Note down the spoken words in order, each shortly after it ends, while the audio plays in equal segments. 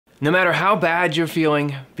No matter how bad you're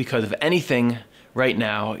feeling because of anything right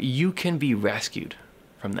now, you can be rescued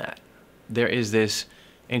from that. There is this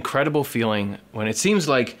incredible feeling when it seems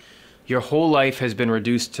like your whole life has been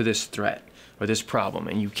reduced to this threat or this problem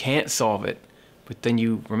and you can't solve it, but then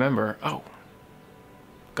you remember, oh,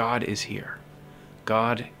 God is here.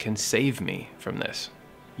 God can save me from this.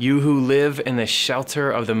 You who live in the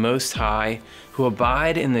shelter of the Most High, who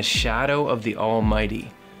abide in the shadow of the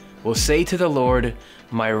Almighty, will say to the Lord,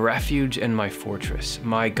 my refuge and my fortress,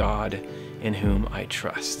 my God in whom I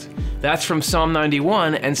trust. That's from Psalm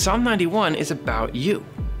 91, and Psalm 91 is about you.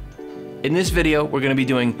 In this video, we're going to be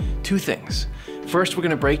doing two things. First, we're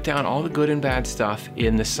going to break down all the good and bad stuff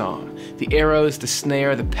in the psalm. The arrows, the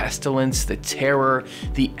snare, the pestilence, the terror,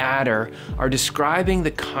 the adder are describing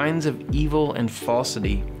the kinds of evil and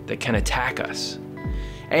falsity that can attack us.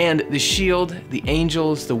 And the shield, the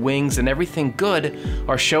angels, the wings, and everything good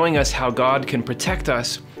are showing us how God can protect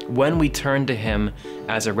us when we turn to Him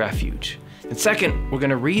as a refuge. And second, we're going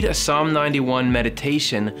to read a Psalm 91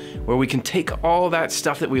 meditation where we can take all that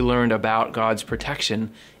stuff that we learned about God's protection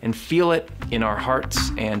and feel it in our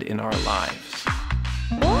hearts and in our lives.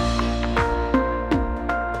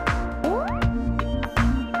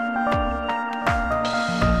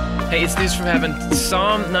 Hey, it's News from Heaven.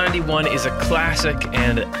 Psalm 91 is a classic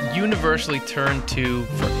and universally turned to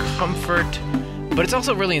for comfort, but it's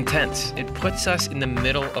also really intense. It puts us in the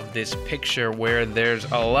middle of this picture where there's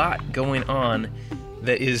a lot going on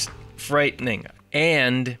that is frightening.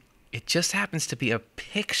 And it just happens to be a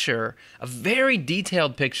picture, a very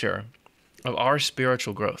detailed picture of our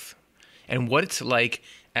spiritual growth and what it's like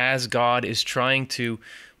as God is trying to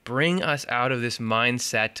bring us out of this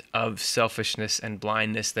mindset of selfishness and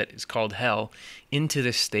blindness that is called hell into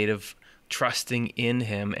this state of trusting in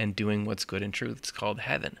Him and doing what's good and true. It's called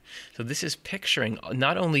heaven. So this is picturing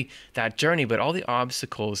not only that journey, but all the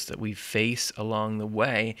obstacles that we face along the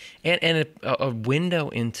way and a window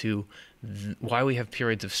into why we have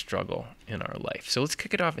periods of struggle in our life. So let's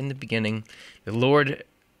kick it off in the beginning. The Lord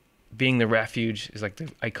being the refuge is like the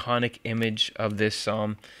iconic image of this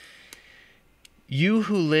psalm. You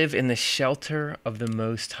who live in the shelter of the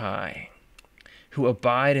Most High, who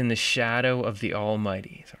abide in the shadow of the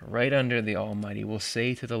Almighty, so right under the Almighty, will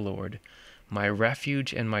say to the Lord, my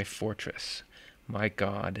refuge and my fortress, my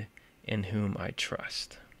God in whom I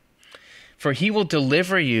trust. For He will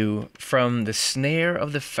deliver you from the snare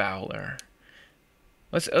of the fowler.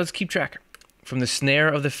 Let's keep track. From the snare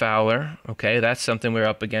of the fowler, okay, that's something we're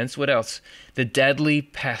up against. What else? The deadly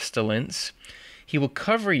pestilence. He will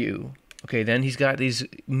cover you. Okay, then He's got these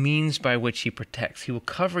means by which He protects. He will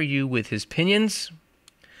cover you with His pinions.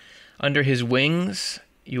 Under His wings,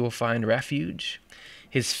 you will find refuge.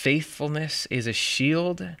 His faithfulness is a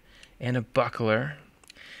shield and a buckler.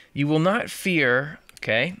 You will not fear,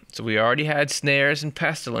 okay, so we already had snares and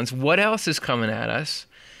pestilence. What else is coming at us?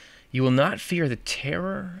 You will not fear the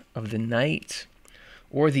terror of the night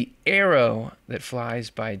or the arrow that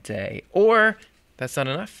flies by day. Or, that's not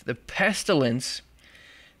enough, the pestilence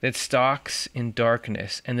that stalks in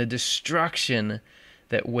darkness, and the destruction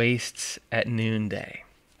that wastes at noonday.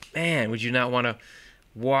 Man, would you not want to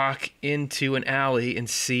walk into an alley and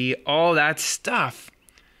see all that stuff?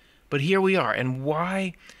 But here we are, and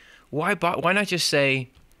why not just say,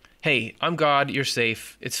 hey, I'm God, you're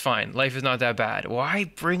safe, it's fine, life is not that bad. Why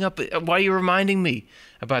are you reminding me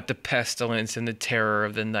about the pestilence and the terror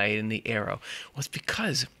of the night and the arrow? Well, it's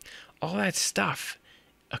because all that stuff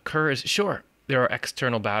occurs, sure, there are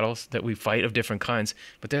external battles that we fight of different kinds,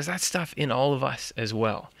 but there's that stuff in all of us as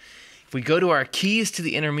well. If we go to our keys to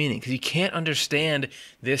the inner meaning, because you can't understand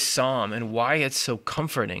this psalm and why it's so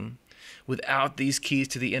comforting without these keys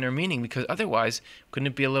to the inner meaning, because otherwise, couldn't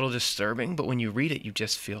it be a little disturbing? But when you read it, you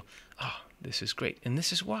just feel, oh, this is great. And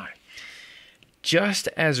this is why. Just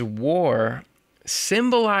as war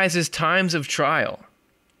symbolizes times of trial,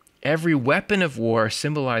 every weapon of war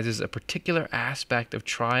symbolizes a particular aspect of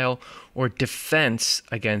trial or defense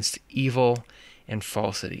against evil and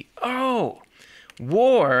falsity. Oh,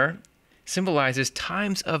 war symbolizes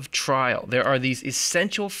times of trial. There are these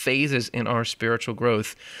essential phases in our spiritual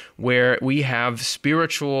growth where we have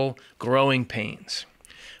spiritual growing pains,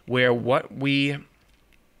 where what we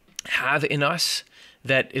have in us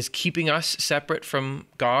that is keeping us separate from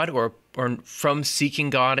God or from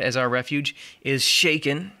seeking God as our refuge is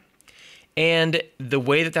shaken. And the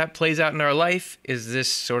way that plays out in our life is this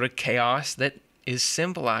sort of chaos that is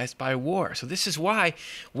symbolized by war. So this is why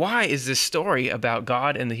is this story about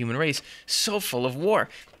God and the human race so full of war?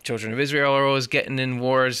 Children of Israel are always getting in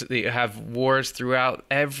wars. They have wars throughout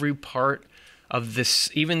every part of this,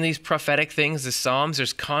 even these prophetic things, the Psalms.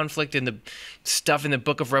 There's conflict in the stuff in the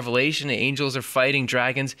book of Revelation. The angels are fighting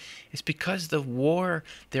dragons. It's because the war,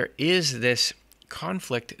 there is this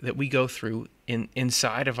conflict that we go through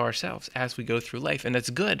inside of ourselves as we go through life. And that's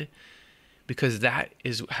good, because that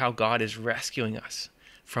is how God is rescuing us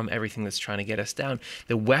from everything that's trying to get us down.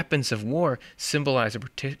 The weapons of war symbolize a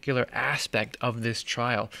particular aspect of this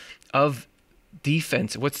trial, of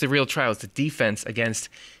defense. What's the real trial? It's the defense against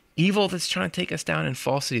evil that's trying to take us down and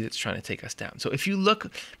falsity that's trying to take us down. So if you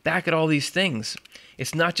look back at all these things,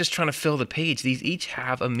 it's not just trying to fill the page. These each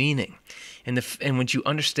have a meaning. And once you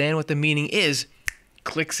understand what the meaning is,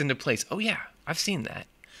 clicks into place. Oh yeah, I've seen that.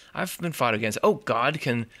 I've been fought against. Oh, God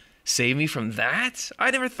can save me from that?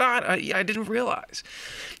 I never thought. I didn't realize.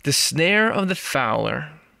 The snare of the fowler.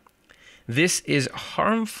 This is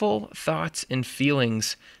harmful thoughts and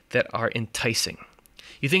feelings that are enticing.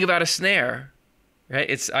 You think about a snare,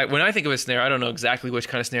 right? When I think of a snare, I don't know exactly which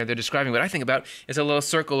kind of snare they're describing. What I think about is a little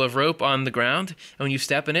circle of rope on the ground, and when you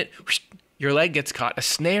step in it, whoosh, your leg gets caught. A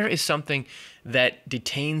snare is something that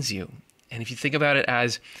detains you. And if you think about it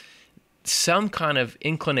as some kind of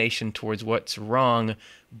inclination towards what's wrong,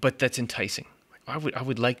 but that's enticing. I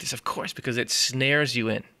would like this, of course, because it snares you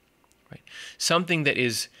in, right? Something that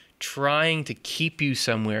is trying to keep you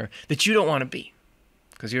somewhere that you don't want to be,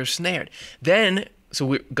 because you're snared. Then,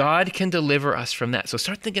 God can deliver us from that. So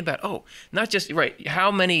start thinking about, not just, right,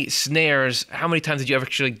 how many snares, how many times did you ever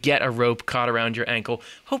actually get a rope caught around your ankle?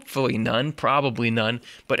 Hopefully none, probably none,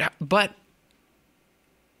 but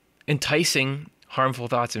enticing harmful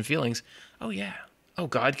thoughts and feelings,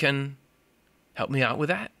 God can help me out with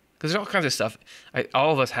that. Because there's all kinds of stuff.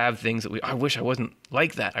 All of us have things that I wish I wasn't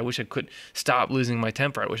like that. I wish I could stop losing my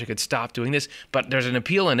temper. I wish I could stop doing this. But there's an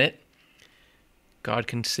appeal in it. God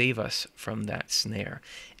can save us from that snare.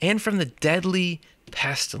 And from the deadly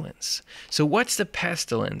pestilence. So what's the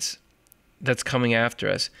pestilence that's coming after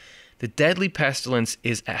us? The deadly pestilence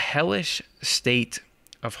is a hellish state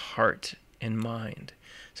of heart and mind.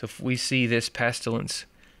 So if we see this pestilence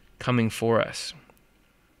coming for us,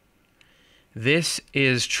 this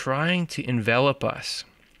is trying to envelop us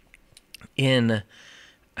in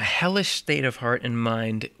a hellish state of heart and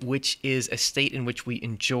mind, which is a state in which we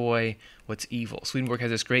enjoy what's evil. Swedenborg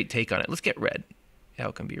has this great take on it. Let's get read. How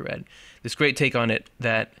it can be read. This great take on it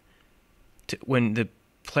that when the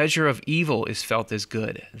pleasure of evil is felt as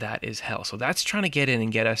good, that is hell. So that's trying to get in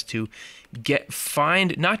and get us to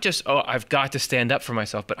find not just, I've got to stand up for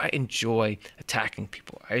myself, but I enjoy attacking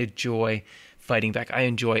people. I enjoy fighting back. I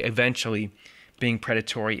enjoy eventually being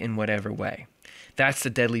predatory in whatever way. That's the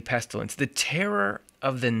deadly pestilence. The terror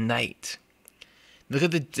of the night. Look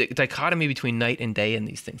at the dichotomy between night and day in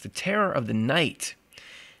these things. The terror of the night,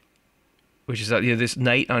 which is this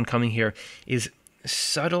night oncoming here, is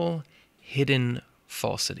subtle, hidden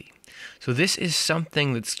falsity. So this is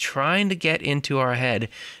something that's trying to get into our head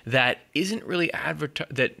that isn't really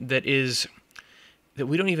that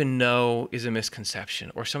we don't even know is a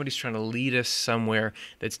misconception, or somebody's trying to lead us somewhere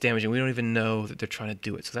that's damaging. We don't even know that they're trying to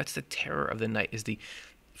do it. So that's the terror of the night, is the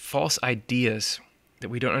false ideas that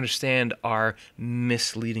we don't understand are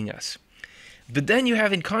misleading us. But then you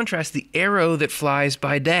have, in contrast, the arrow that flies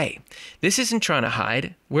by day. This isn't trying to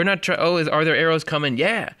hide. We're not trying, are there arrows coming?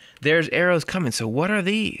 Yeah, there's arrows coming. So what are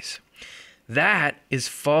these? That is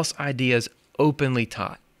false ideas openly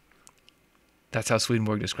taught. That's how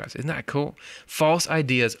Swedenborg describes it. Isn't that cool? False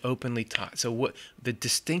ideas openly taught. So what the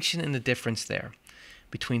distinction and the difference there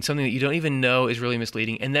between something that you don't even know is really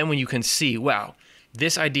misleading, and then when you can see, wow,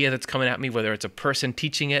 this idea that's coming at me, whether it's a person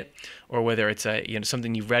teaching it, or whether it's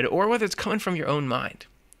something you've read, or whether it's coming from your own mind,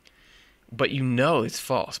 but it's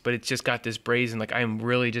false, but it's just got this brazen, I am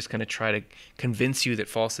really just going to try to convince you that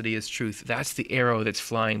falsity is truth. That's the arrow that's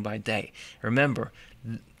flying by day. Remember,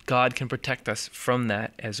 God can protect us from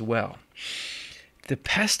that as well. The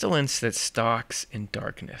pestilence that stalks in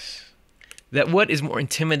darkness. That what is more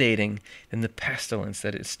intimidating than the pestilence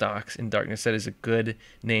that it stalks in darkness? That is a good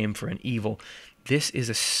name for an evil. This is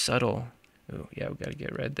a subtle, we got to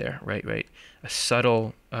get red there, right. A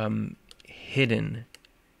subtle, hidden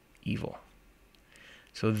evil.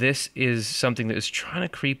 So this is something that is trying to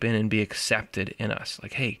creep in and be accepted in us.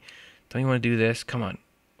 Like, hey, don't you want to do this? Come on,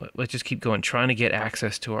 let's just keep going, trying to get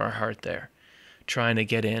access to our heart there. Trying to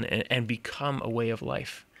get in and become a way of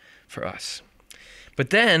life for us. But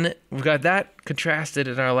then we've got that contrasted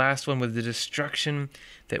in our last one with the destruction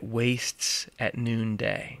that wastes at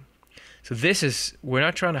noonday. So we're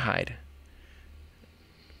not trying to hide.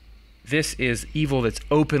 This is evil that's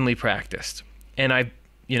openly practiced. And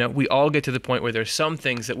We all get to the point where there's some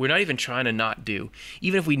things that we're not even trying to not do,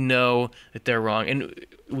 even if we know that they're wrong. And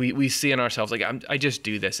we see in ourselves, like, I just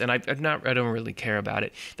do this, and I don't really care about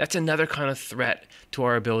it. That's another kind of threat to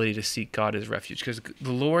our ability to seek God as refuge, because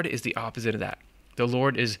the Lord is the opposite of that. The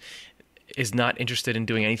Lord is not interested in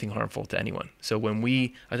doing anything harmful to anyone. So when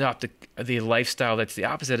we adopt the lifestyle that's the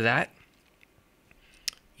opposite of that,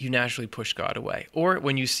 you naturally push God away. Or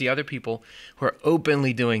when you see other people who are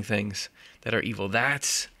openly doing things that are evil,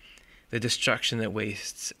 that's the destruction that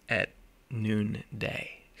wastes at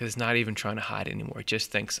noonday, because it's not even trying to hide anymore. It just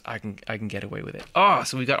thinks, I can get away with it.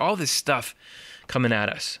 So we've got all this stuff coming at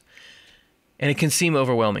us, and it can seem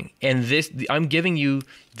overwhelming. And I'm giving you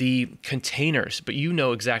the containers, but you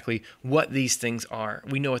know exactly what these things are.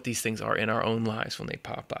 We know what these things are in our own lives when they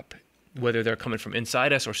pop up, whether they're coming from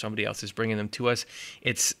inside us or somebody else is bringing them to us.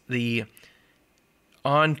 It's the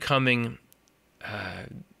oncoming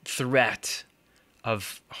threat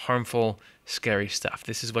of harmful, scary stuff.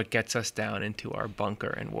 This is what gets us down into our bunker.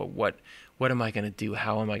 And what am I going to do?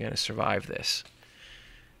 How am I going to survive this?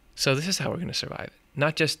 So this is how we're going to survive it.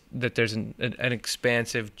 Not just that there's an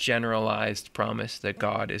expansive, generalized promise that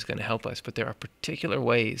God is going to help us, but there are particular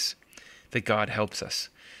ways that God helps us.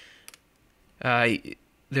 It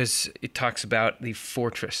talks about the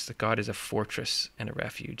fortress, that God is a fortress and a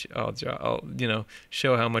refuge. I'll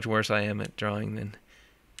show how much worse I am at drawing than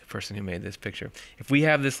the person who made this picture. If we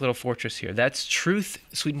have this little fortress here, that's truth.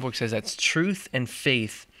 Swedenborg says that's truth and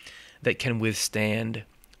faith that can withstand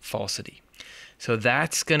falsity. So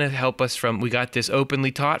that's going to help us we got this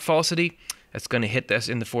openly taught falsity, that's going to hit us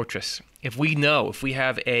in the fortress. If we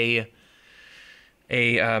have a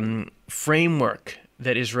framework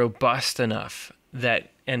that is robust enough,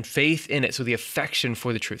 and faith in it, so the affection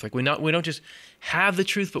for the truth. Like we don't just have the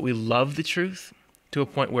truth, but we love the truth to a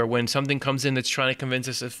point where when something comes in that's trying to convince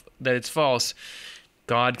us that it's false,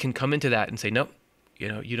 God can come into that and say, nope,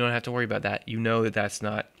 you don't have to worry about that. You know that that's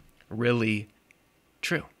not really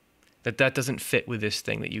true. That doesn't fit with this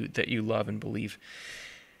thing that you love and believe.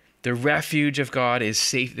 The refuge of God is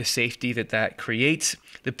the safety that creates.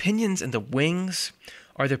 The pinions and the wings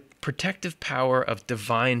are the protective power of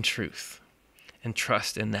divine truth, and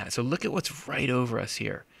trust in that. So look at what's right over us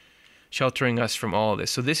here, sheltering us from all of this.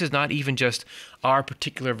 So this is not even just our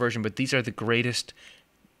particular version, but these are the greatest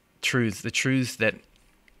truths, the truths that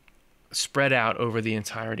spread out over the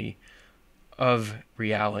entirety of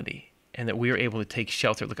reality, and that we are able to take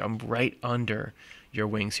shelter. Look, I'm right under your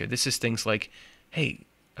wings here. This is things like, hey,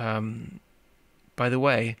 by the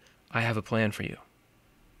way, I have a plan for you.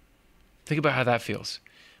 Think about how that feels.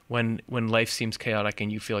 When life seems chaotic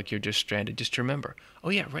and you feel like you're just stranded, just remember, oh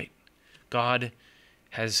yeah, right. God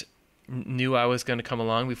knew I was going to come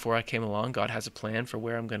along before I came along. God has a plan for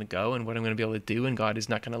where I'm going to go and what I'm going to be able to do, and God is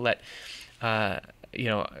not going to let, I'm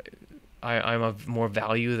of more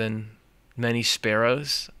value than many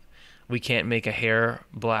sparrows. We can't make a hair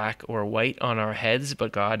black or white on our heads,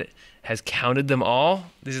 but God has counted them all.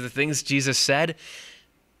 These are the things Jesus said.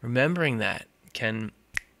 Remembering that can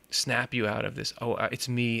snap you out of this, it's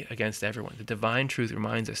me against everyone. The divine truth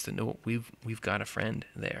reminds us that no, we've got a friend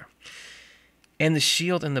there. And the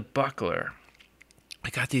shield and the buckler, I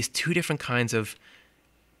got these two different kinds of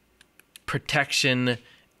protection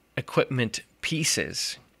equipment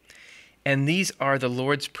pieces. And these are the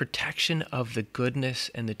Lord's protection of the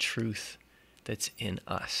goodness and the truth that's in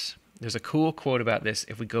us. There's a cool quote about this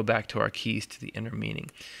if we go back to our keys to the inner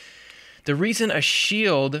meaning. The reason a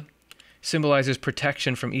shield symbolizes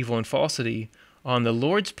protection from evil and falsity on the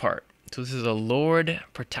Lord's part. So this is the Lord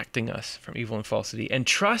protecting us from evil and falsity, and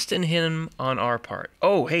trust in him on our part.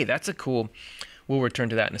 Oh, hey, that's a cool, we'll return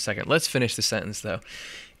to that in a second. Let's finish the sentence though.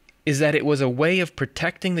 Is that it was a way of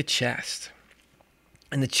protecting the chest.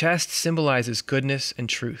 And the chest symbolizes goodness and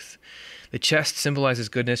truth. The chest symbolizes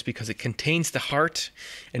goodness because it contains the heart,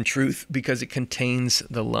 and truth because it contains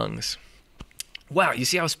the lungs. Wow, you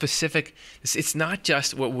see how specific it's not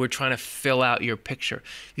just what we're trying to fill out your picture.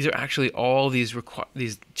 These are actually all these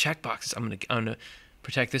check boxes. I'm going to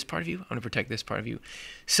protect this part of you. I'm going to protect this part of you.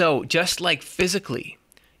 So just like physically,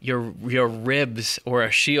 your ribs or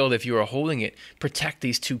a shield, if you are holding it, protect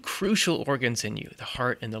these two crucial organs in you, the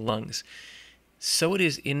heart and the lungs. So it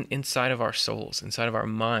is inside of our souls, inside of our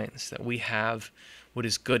minds, that we have what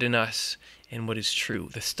is good in us and what is true.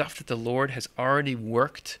 The stuff that the Lord has already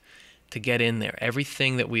worked to get in there.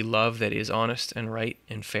 Everything that we love that is honest and right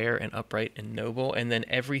and fair and upright and noble, and then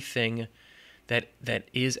everything that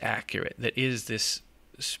is accurate, that is this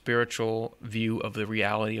spiritual view of the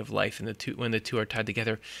reality of life, and when the two are tied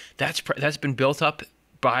together, that's been built up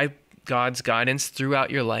by God's guidance throughout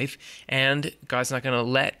your life, and God's not going to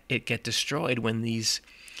let it get destroyed when these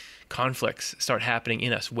conflicts start happening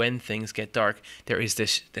in us. When things get dark, there is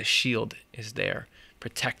the shield is there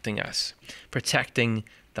protecting us, protecting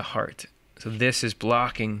the heart. So this is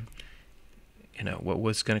blocking, what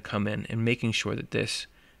was going to come in, and making sure that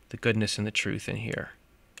the goodness and the truth in here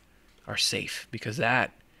are safe, because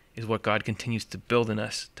that is what God continues to build in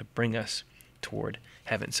us to bring us toward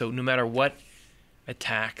heaven. So no matter what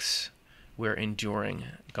attacks we're enduring,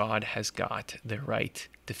 God has got the right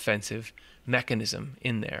defensive mechanism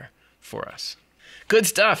in there for us. Good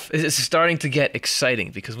stuff. It's starting to get exciting,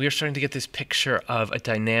 because we are starting to get this picture of a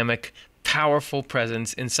dynamic, powerful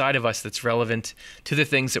presence inside of us that's relevant to the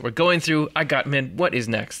things that we're going through. What is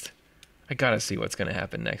next? I got to see what's going to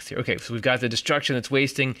happen next here. Okay, so we've got the destruction that's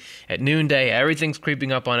wasting at noonday. Everything's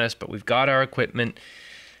creeping up on us, but we've got our equipment.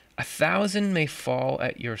 1,000 may fall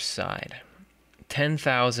at your side,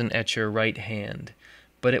 10,000 at your right hand,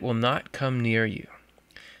 but it will not come near you.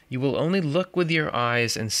 You will only look with your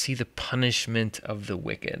eyes and see the punishment of the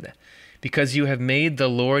wicked, because you have made the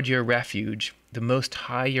Lord your refuge, the Most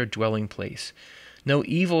High your dwelling place. No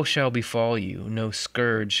evil shall befall you, no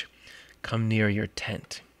scourge come near your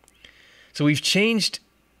tent. So we've changed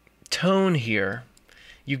tone here.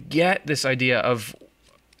 You get this idea of,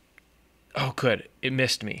 oh, good, it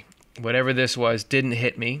missed me. Whatever this was didn't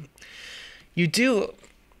hit me. You do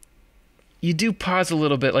pause a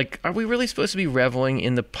little bit, like, are we really supposed to be reveling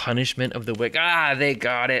in the punishment of the wicked? They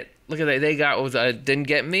got it. Look at that. They got what didn't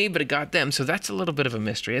get me, but it got them. So that's a little bit of a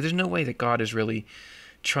mystery. There's no way that God is really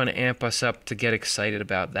trying to amp us up to get excited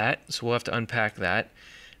about that. So we'll have to unpack that.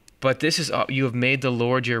 But this is, you have made the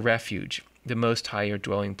Lord your refuge, the Most High your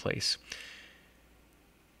dwelling place.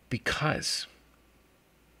 Because.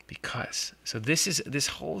 So this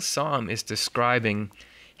whole psalm is describing,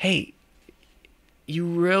 hey, you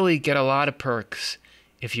really get a lot of perks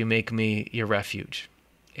if you make me your refuge,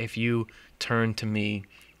 if you turn to me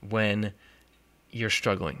when you're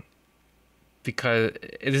struggling. Because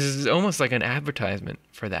this is almost like an advertisement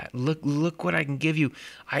for that. Look what I can give you.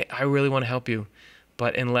 I really want to help you.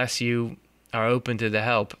 But unless you are open to the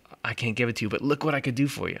help, I can't give it to you. But look what I could do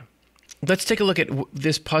for you. Let's take a look at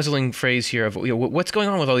this puzzling phrase here of what's going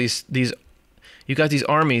on with all these. You got these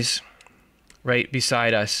armies right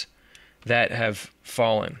beside us that have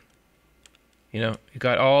fallen. You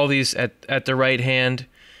got all these at the right hand.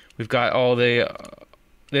 We've got all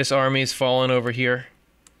this army's fallen over here.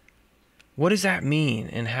 What does that mean,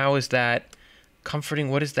 and how is that comforting?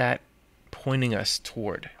 What is that pointing us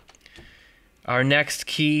toward? Our next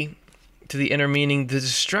key to the inner meaning, the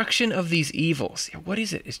destruction of these evils. What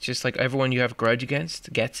is it? It's just like everyone you have a grudge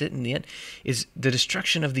against gets it in the end. Is the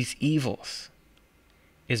destruction of these evils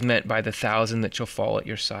is meant by the 1,000 that shall fall at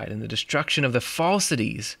your side, and the destruction of the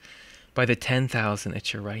falsities by the 10,000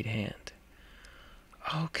 at your right hand.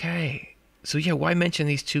 Okay. So why mention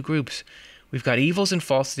these two groups? We've got evils and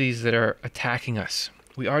falsities that are attacking us.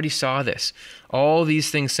 We already saw this. All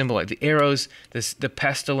these things symbolize the arrows, the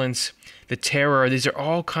pestilence, the terror. These are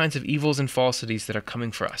all kinds of evils and falsities that are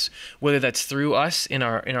coming for us. Whether that's through us in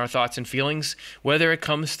our thoughts and feelings, whether it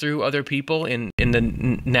comes through other people in the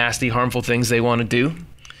nasty, harmful things they want to do.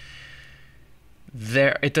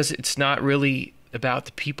 It's not really about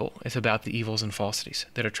the people. It's about the evils and falsities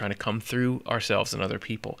that are trying to come through ourselves and other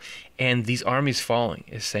people. And these armies falling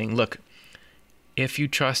is saying, look, if you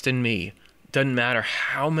trust in me, doesn't matter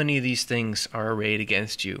how many of these things are arrayed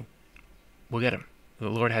against you, we'll get them. The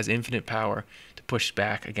Lord has infinite power to push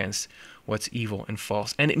back against what's evil and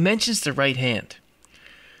false. And it mentions the right hand.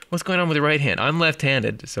 What's going on with the right hand? I'm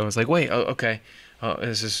left-handed, so it's like, wait, okay.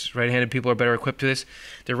 This is right-handed people are better equipped to this.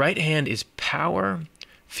 The right hand is power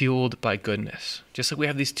fueled by goodness. Just like we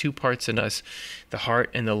have these two parts in us, the heart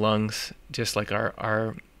and the lungs, just like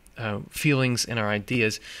our feelings and our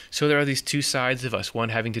ideas. So there are these two sides of us, one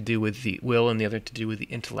having to do with the will and the other to do with the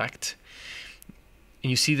intellect.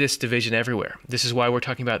 And you see this division everywhere. This is why we're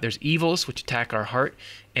talking about there's evils which attack our heart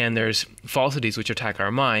and there's falsities which attack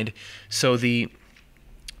our mind. So the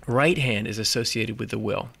right hand is associated with the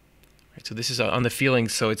will. Right? So this is on the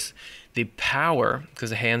feelings. So it's the power, because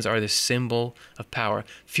the hands are the symbol of power,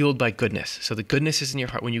 fueled by goodness. So the goodness is in your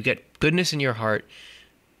heart. When you get goodness in your heart,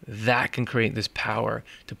 that can create this power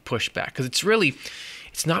to push back. Because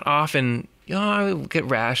it's not often, I get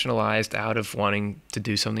rationalized out of wanting to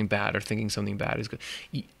do something bad or thinking something bad is good.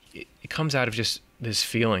 It comes out of just this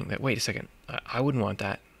feeling that, wait a second, I wouldn't want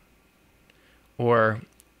that. Or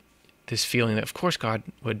this feeling that, of course, God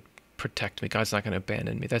would protect me. God's not going to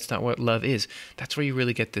abandon me. That's not what love is. That's where you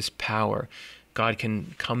really get this power. God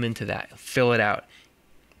can come into that, fill it out,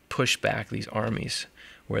 push back these armies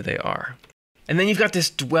where they are. And then you've got this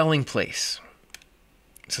dwelling place.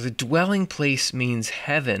 So the dwelling place means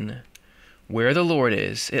heaven, where the Lord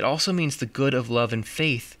is. It also means the good of love and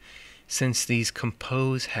faith, since these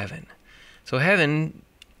compose heaven. So heaven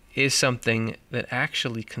is something that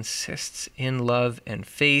actually consists in love and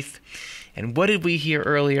faith. And what did we hear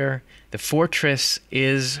earlier? The fortress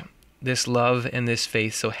is this love and this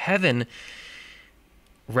faith. So heaven,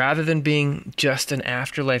 rather than being just an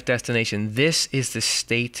afterlife destination, this is the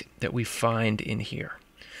state that we find in here.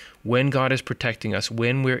 When God is protecting us,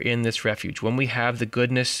 when we're in this refuge, when we have the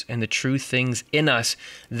goodness and the true things in us,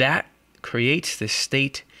 that creates this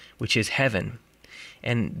state which is heaven.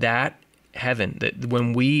 And that heaven, that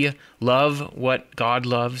when we love what God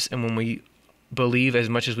loves, and when we believe as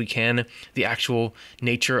much as we can the actual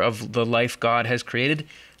nature of the life God has created,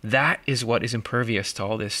 that is what is impervious to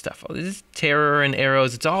all this stuff. All this terror and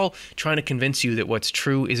arrows, it's all trying to convince you that what's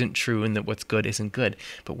true isn't true and that what's good isn't good.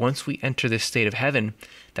 But once we enter this state of heaven,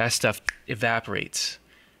 that stuff evaporates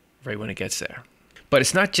right when it gets there. But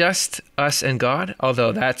it's not just us and God,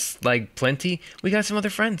 although that's like plenty. We got some other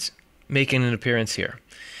friends making an appearance here.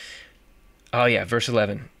 Oh yeah, verse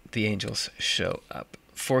 11, the angels show up.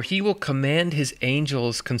 For he will command his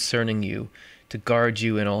angels concerning you to guard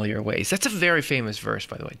you in all your ways. That's a very famous verse,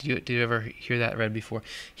 by the way. Did you ever hear that read before?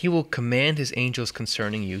 He will command his angels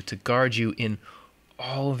concerning you to guard you in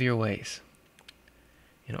all of your ways.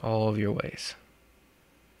 In all of your ways.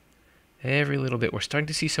 Every little bit. We're starting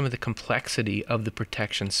to see some of the complexity of the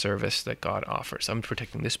protection service that God offers. I'm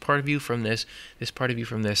protecting this part of you from this part of you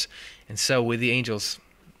from this. And so with the angels,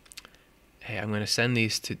 hey, I'm going to send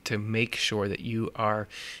these to make sure that you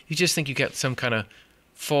just think you get some kind of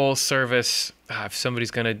full service. If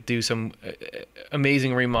somebody's going to do some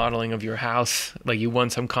amazing remodeling of your house, like you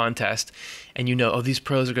won some contest, and you know, oh, these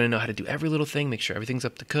pros are going to know how to do every little thing, make sure everything's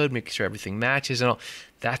up to code, make sure everything matches and all.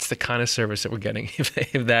 That's the kind of service that we're getting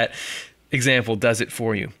if that example does it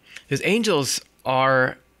for you. Because angels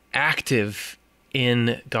are active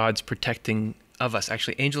in God's protecting of us.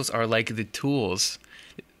 Actually, angels are like the tools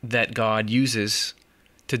that God uses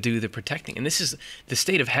to do the protecting. And this is the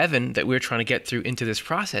state of heaven that we're trying to get through into this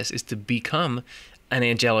process, is to become an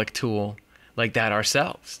angelic tool like that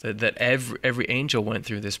ourselves, that every angel went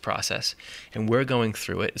through this process and we're going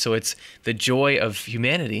through it. So it's the joy of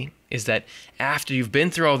humanity is that after you've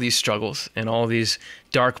been through all these struggles and all these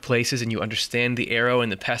dark places and you understand the arrow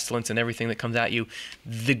and the pestilence and everything that comes at you,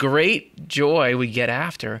 the great joy we get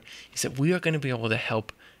after is that we are going to be able to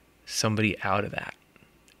help somebody out of that.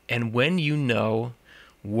 And when you know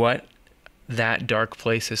what that dark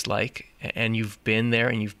place is like, and you've been there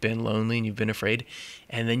and you've been lonely and you've been afraid,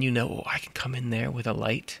 and then you know, oh, I can come in there with a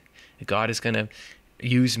light. God is going to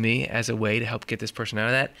use me as a way to help get this person out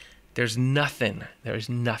of that. There's nothing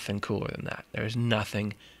cooler than that. There's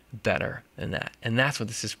nothing better than that. And that's what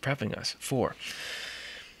this is prepping us for.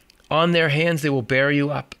 On their hands they will bear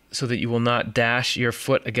you up so that you will not dash your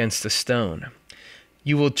foot against a stone.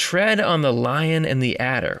 You will tread on the lion and the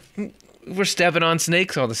adder. We're stepping on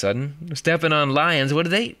snakes all of a sudden. We're stepping on lions. What do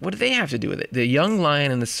they have to do with it? The young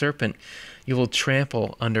lion and the serpent you will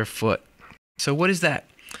trample underfoot. So what is that?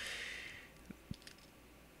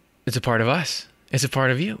 It's a part of us. It's a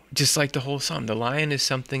part of you. Just like the whole psalm. The lion is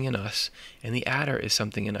something in us, and the adder is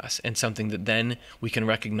something in us, and something that then we can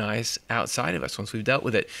recognize outside of us once we've dealt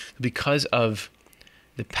with it. Because of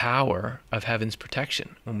the power of heaven's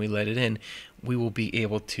protection, when we let it in, we will be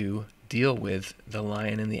able to deal with the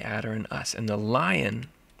lion and the adder in us. And the lion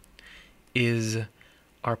is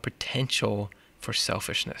our potential for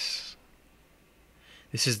selfishness.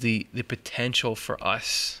 This is the potential for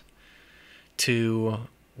us to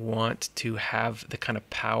want to have the kind of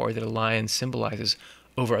power that a lion symbolizes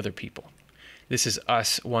over other people. This is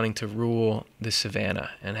us wanting to rule the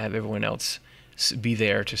savannah and have everyone else be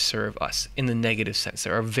there to serve us in the negative sense.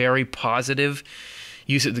 There are very positive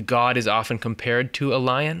uses that God is often compared to a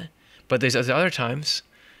lion, but there's other times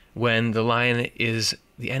when the lion is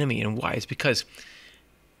the enemy. And why? It's because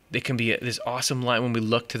it can be this awesome lion when we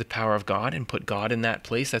look to the power of God and put God in that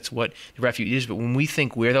place. That's what the refuge is. But when we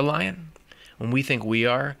think we're the lion, when we think we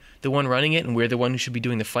are the one running it and we're the one who should be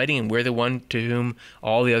doing the fighting and we're the one to whom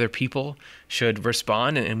all the other people should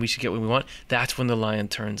respond and we should get what we want, that's when the lion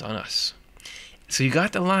turns on us. So you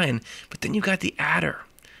got the lion, but then you got the adder.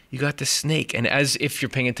 You got the snake. And as if you're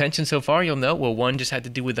paying attention so far, you'll know, well, one just had to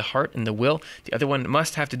do with the heart and the will. The other one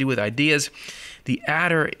must have to do with ideas. The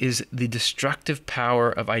adder is the destructive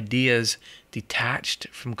power of ideas detached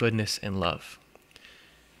from goodness and love.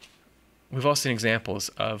 We've all seen examples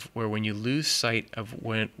of where when you lose sight of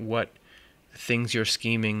what things you're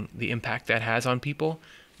scheming, the impact that has on people,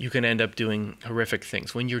 you can end up doing horrific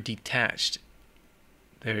things. When you're detached,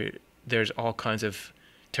 there's all kinds of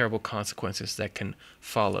terrible consequences that can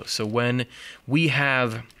follow. So when we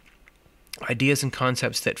have ideas and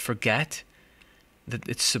concepts that forget that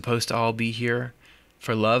it's supposed to all be here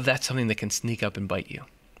for love, that's something that can sneak up and bite you.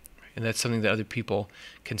 And that's something that other people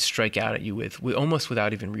can strike out at you with, almost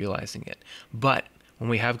without even realizing it. But when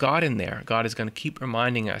we have God in there, God is going to keep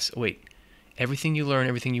reminding us, wait, everything you learn,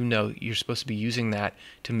 everything you know, you're supposed to be using that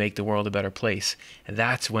to make the world a better place. And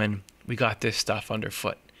that's when we got this stuff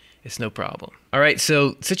underfoot. It's no problem. All right,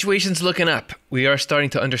 so situation's looking up. We are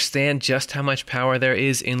starting to understand just how much power there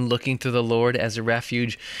is in looking to the Lord as a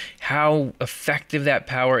refuge, how effective that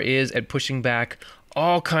power is at pushing back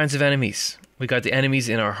all kinds of enemies. We got the enemies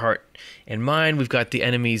in our heart and mind. We've got the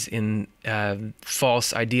enemies in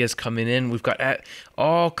false ideas coming in. We've got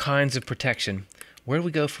all kinds of protection. Where do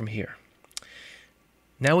we go from here?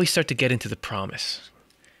 Now we start to get into the promise.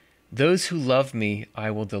 Those who love me,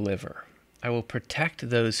 I will deliver. I will protect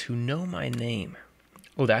those who know my name.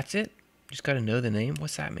 Oh, that's it? Just got to know the name?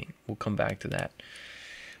 What's that mean? We'll come back to that.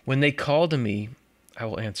 When they call to me, I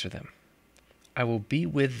will answer them. I will be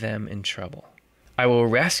with them in trouble. I will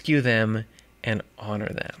rescue them and honor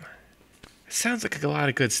them. It sounds like a lot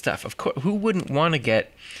of good stuff. Of course, who wouldn't want to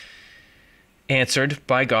get answered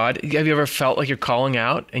by God? Have you ever felt like you're calling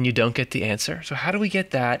out and you don't get the answer? So how do we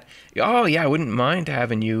get that? Oh yeah, I wouldn't mind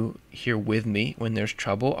having you here with me when there's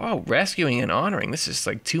trouble. Oh, rescuing and honoring. This is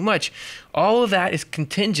like too much. All of that is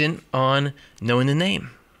contingent on knowing the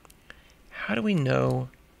name. How do we know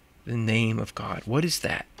the name of God? What is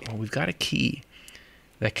that? Well, we've got a key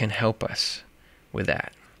that can help us with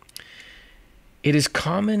that. It is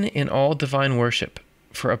common in all divine worship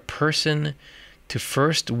for a person to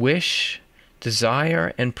first wish,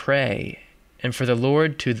 desire, and pray, and for the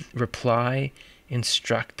Lord to reply,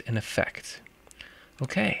 instruct, and effect.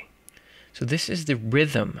 Okay, so this is the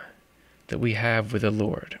rhythm that we have with the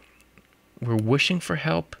Lord. We're wishing for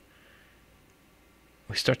help.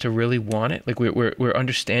 We start to really want it. Like we're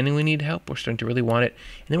understanding we need help. We're starting to really want it.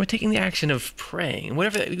 And then we're taking the action of praying. And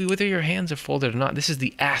whether your hands are folded or not, this is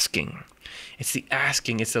the asking. It's the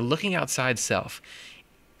asking. It's the looking outside self,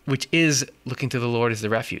 which is looking to the Lord as the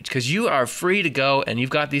refuge. Because you are free to go and you've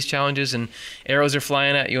got these challenges and arrows are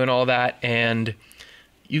flying at you and all that. And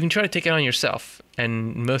you can try to take it on yourself.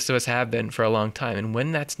 And most of us have been for a long time. And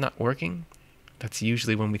when that's not working, that's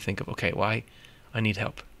usually when we think of, okay, why I need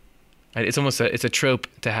help. It's almost it's a trope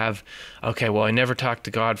to have, okay, well, I never talked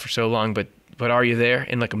to God for so long, but are you there?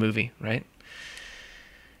 In like a movie, right?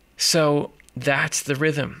 So that's the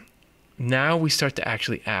rhythm. Now we start to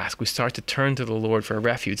actually ask. We start to turn to the Lord for a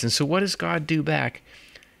refuge. And so what does God do back?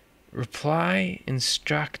 Reply,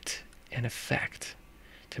 instruct, and effect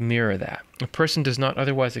to mirror that. A person does not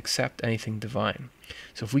otherwise accept anything divine.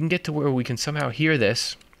 So if we can get to where we can somehow hear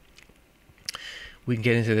this, we can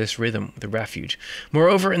get into this rhythm, the refuge.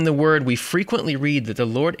 Moreover, in the Word, we frequently read that the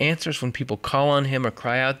Lord answers when people call on Him or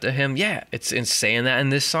cry out to Him. Yeah, it's saying that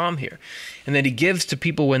in this psalm here. And that He gives to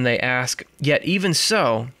people when they ask. Yet even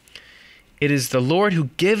so, it is the Lord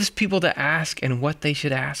who gives people to ask and what they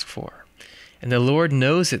should ask for. And the Lord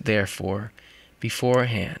knows it, therefore,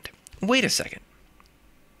 beforehand. Wait a second.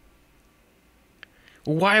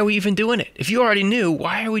 Why are we even doing it? If you already knew,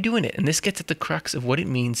 why are we doing it? And this gets at the crux of what it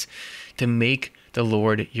means to make the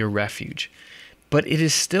Lord your refuge. But it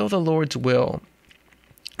is still the Lord's will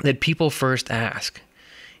that people first ask,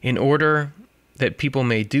 in order that people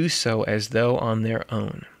may do so as though on their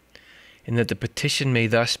own, and that the petition may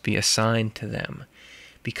thus be assigned to them.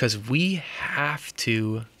 Because we have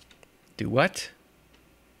to do what?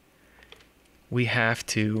 We have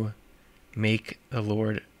to make the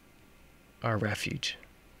Lord our refuge.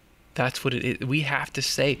 That's what it is. We have to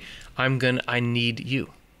say, I need you.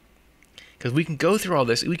 Because we can go through all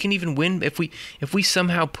this. We can even win if we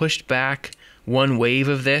somehow pushed back one wave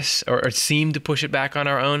of this, or seem to push it back on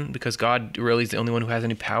our own, because God really is the only one who has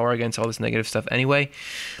any power against all this negative stuff anyway.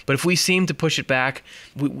 But if we seem to push it back,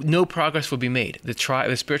 no progress would be made.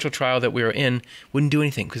 The spiritual trial that we are in wouldn't do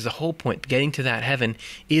anything, because the whole point, getting to that heaven,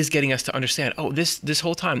 is getting us to understand, oh, this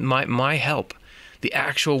whole time, my help, the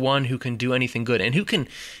actual one who can do anything good, and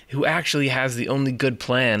who actually has the only good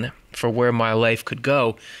plan for where my life could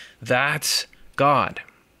go, that's God.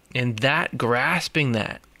 And that, grasping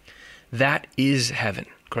that is heaven.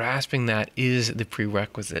 Grasping that is the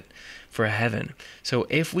prerequisite for heaven. So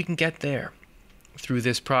if we can get there through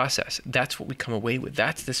this process, that's what we come away with.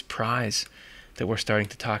 That's this prize that we're starting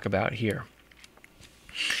to talk about here.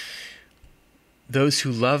 Those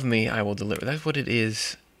who love me, I will deliver. That's what it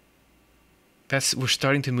is we're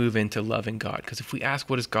starting to move into loving God. Because if we ask,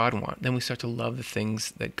 what does God want? Then we start to love the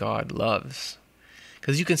things that God loves.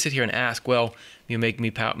 Because you can sit here and ask, well, you make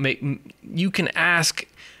me you can ask,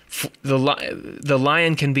 the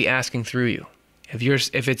lion can be asking through you.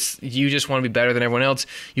 If it's you just want to be better than everyone else,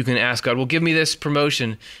 you can ask God, well, give me this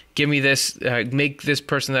promotion, give me this, make this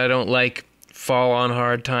person that I don't like fall on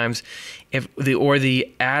hard times. Or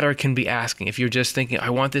the adder can be asking, if you're just thinking, I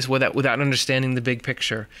want this, without understanding the big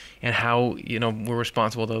picture and how we're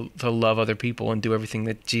responsible to love other people and do everything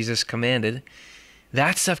that Jesus commanded.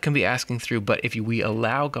 That stuff can be asking through, but if we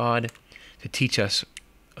allow God to teach us,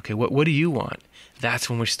 okay, what do you want? That's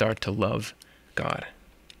when we start to love God.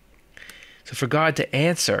 So for God to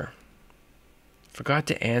answer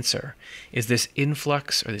is this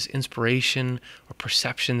influx or this inspiration or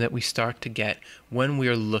perception that we start to get when we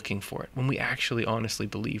are looking for it, when we actually honestly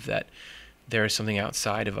believe that there is something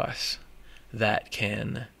outside of us that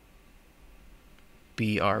can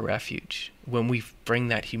be our refuge, when we bring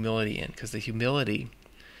that humility in, because the humility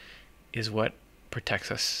is what protects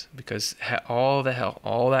us, because all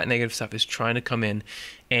that negative stuff is trying to come in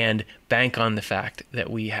and bank on the fact that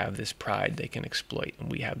we have this pride they can exploit,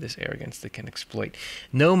 and we have this arrogance they can exploit.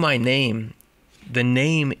 Know my name. The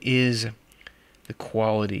name is the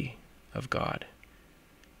quality of God.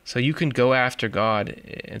 So you can go after God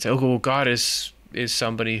and say, oh, well, God is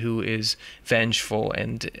somebody who is vengeful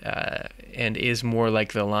and is more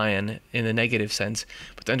like the lion in the negative sense.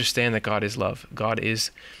 But to understand that God is love. God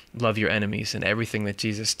is love your enemies, and everything that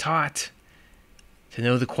Jesus taught, to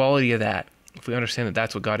know the quality of that. If we understand that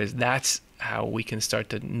that's what God is, that's how we can start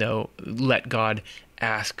to let God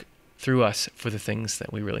ask through us for the things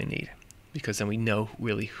that we really need, because then we know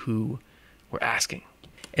really who we're asking.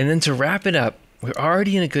 And then to wrap it up, we're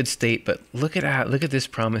already in a good state, but look at this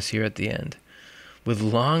promise here at the end. With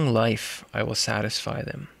long life, I will satisfy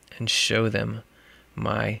them and show them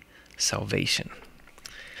my salvation.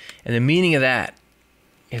 And the meaning of that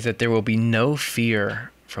is that there will be no fear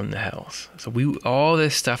from the hells. So all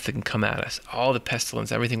this stuff that can come at us, all the pestilence,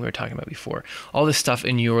 everything we were talking about before, all this stuff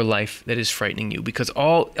in your life that is frightening you, because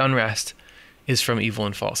all unrest is from evil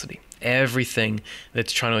and falsity. Everything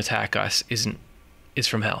that's trying to attack us is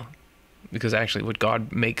from hell, because actually what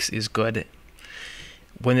God makes is good.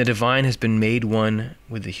 When the divine has been made one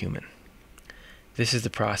with the human. This is the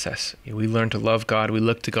process. We learn to love God. We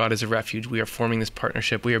look to God as a refuge. We are forming this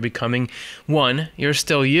partnership. We are becoming one. You're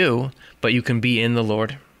still you, but you can be in the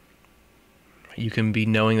Lord. You can be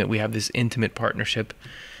knowing that we have this intimate partnership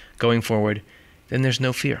going forward. Then there's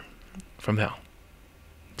no fear from hell.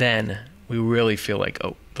 Then we really feel like,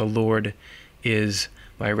 oh, the Lord is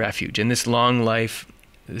my refuge. And this long life,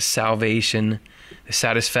 this salvation, the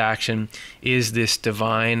satisfaction is this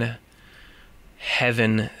divine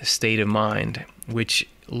heaven state of mind, which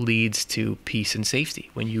leads to peace and safety.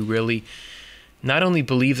 When you really not only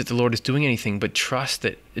believe that the Lord is doing everything, but trust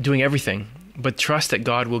that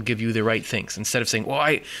God will give you the right things. Instead of saying, well,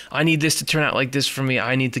 I need this to turn out like this for me.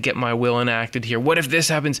 I need to get my will enacted here. What if this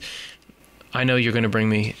happens? I know you're going to bring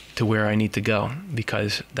me to where I need to go,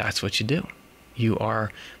 because that's what you do. You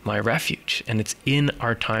are my refuge. And it's in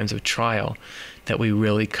our times of trial that we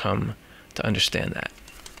really come to understand that.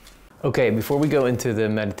 Okay, before we go into the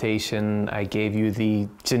meditation, I gave you the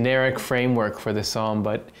generic framework for the psalm,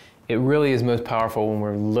 but it really is most powerful when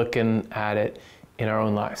we're looking at it in our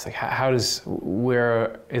own lives. Like,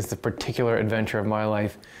 where is the particular adventure of my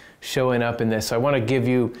life showing up in this? So I want to give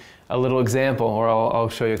you a little example, or I'll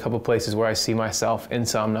show you a couple places where I see myself in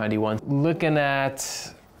Psalm 91. Looking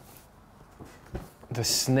at the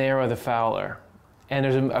snare of the fowler.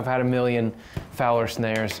 And I've had a million fowler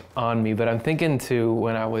snares on me, but I'm thinking to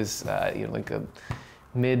when I was like a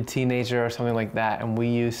mid-teenager or something like that, and we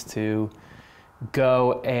used to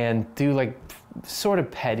go and do like sort of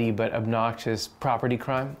petty but obnoxious property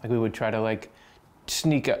crime. Like we would try to like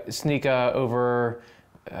sneak over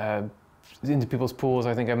into people's pools.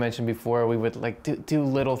 I think I mentioned before, we would like do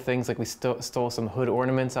little things, like we stole some hood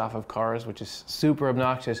ornaments off of cars, which is super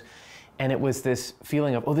obnoxious. And it was this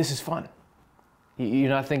feeling of, oh, this is fun. You're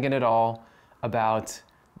not thinking at all about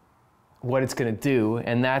what it's going to do,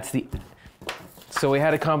 and so we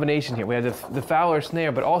had a combination here. We had the fowler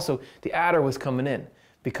snare, but also the adder was coming in,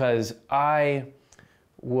 because I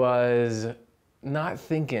was not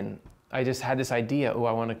thinking. I just had this idea, oh,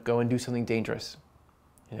 I want to go and do something dangerous,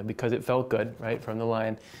 because it felt good, right, from the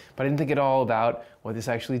lion. But I didn't think at all about what this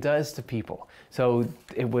actually does to people. So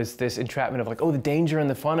it was this entrapment of like, oh, the danger and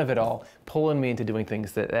the fun of it all, pulling me into doing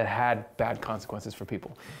things that had bad consequences for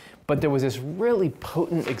people. But there was this really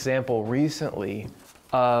potent example recently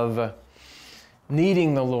of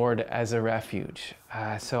needing the Lord as a refuge.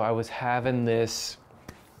 So I was having this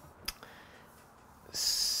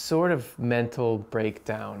sort of mental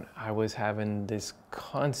breakdown. I was having this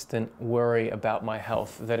constant worry about my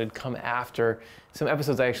health that had come after some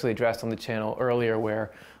episodes I actually addressed on the channel earlier,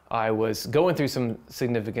 where I was going through some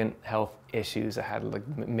significant health issues. I had like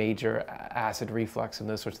major acid reflux and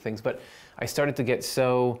those sorts of things, but I started to get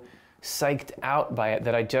so psyched out by it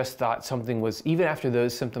that I just thought something was, even after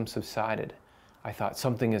those symptoms subsided, I thought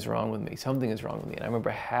something is wrong with me, something is wrong with me. And I remember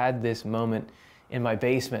I had this moment in my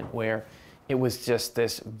basement where it was just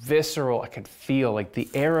this visceral, I could feel like the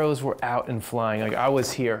arrows were out and flying. Like I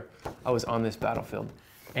was here, I was on this battlefield.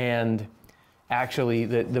 And actually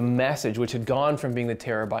the message, which had gone from being the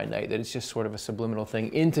terror by night, that it's just sort of a subliminal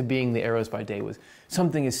thing, into being the arrows by day, was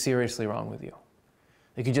something is seriously wrong with you.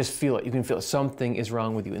 You can just feel it. You can feel it. Something is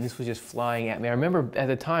wrong with you. And this was just flying at me. I remember at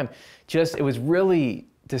the time, it was really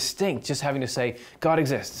distinct, just having to say, God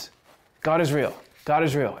exists. God is real. God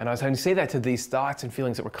is real. And I was having to say that to these thoughts and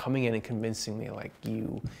feelings that were coming in and convincing me, like,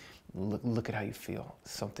 you, look at how you feel.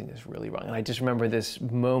 Something is really wrong. And I just remember this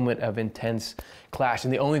moment of intense clash.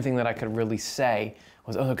 And the only thing that I could really say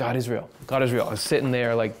was, oh, God is real. God is real. I was sitting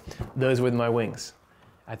there like those were my wings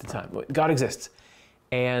at the time. God exists.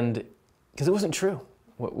 And because it wasn't true,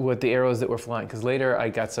 what the arrows that were flying. Because later I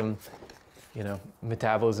got some,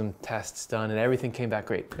 metabolism tests done and everything came back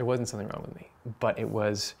great. There wasn't something wrong with me, but it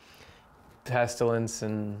was pestilence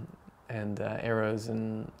and arrows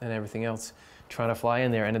and everything else trying to fly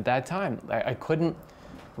in there. And at that time, I couldn't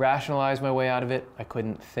rationalize my way out of it. I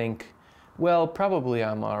couldn't think, well, probably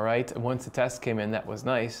I'm all right. And once the test came in, that was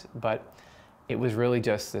nice, but it was really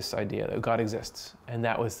just this idea that God exists. And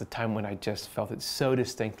that was the time when I just felt it so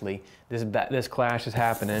distinctly. This clash is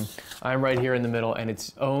happening. I'm right here in the middle, and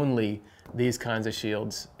it's only these kinds of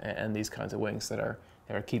shields and these kinds of wings that are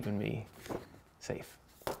keeping me safe.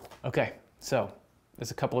 Okay, so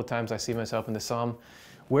there's a couple of times I see myself in the psalm.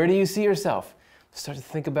 Where do you see yourself? Start to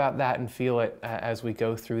think about that and feel it as we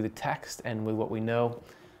go through the text and with what we know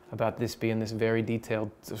about this being this very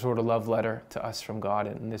detailed sort of love letter to us from God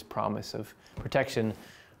and this promise of protection.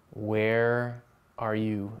 Where are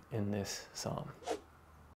you in this psalm?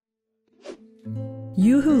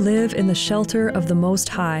 You who live in the shelter of the Most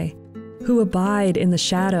High, who abide in the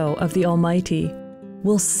shadow of the Almighty,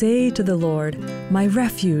 will say to the Lord, my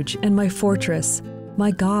refuge and my fortress,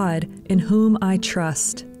 my God, in whom I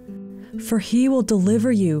trust. For he will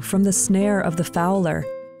deliver you from the snare of the fowler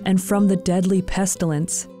and from the deadly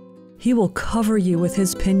pestilence. He will cover you with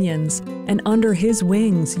his pinions, and under his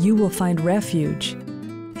wings you will find refuge.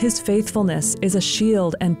 His faithfulness is a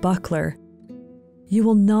shield and buckler. You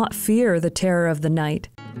will not fear the terror of the night,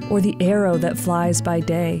 or the arrow that flies by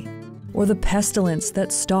day, or the pestilence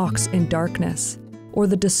that stalks in darkness, or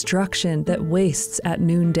the destruction that wastes at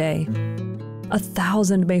noonday.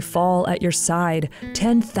 1,000 may fall at your side,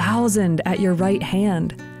 10,000 at your right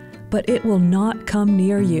hand, but it will not come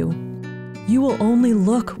near you. You will only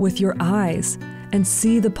look with your eyes and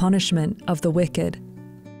see the punishment of the wicked.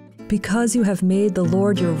 Because you have made the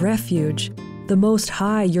Lord your refuge, the Most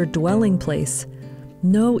High your dwelling place,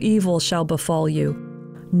 no evil shall befall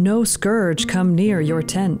you, no scourge come near your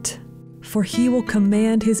tent. For he will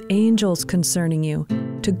command his angels concerning you,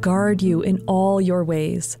 to guard you in all your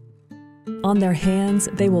ways. On their hands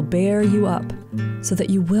they will bear you up, so that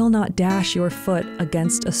you will not dash your foot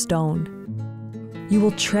against a stone. You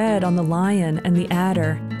will tread on the lion and the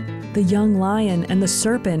adder, the young lion and the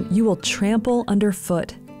serpent you will trample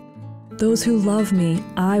underfoot. Those who love me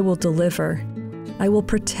I will deliver. I will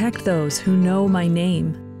protect those who know my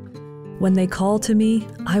name. When they call to me,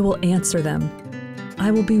 I will answer them. I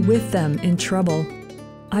will be with them in trouble.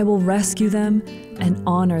 I will rescue them and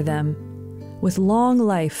honor them. With long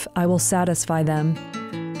life I will satisfy them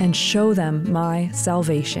and show them my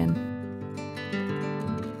salvation.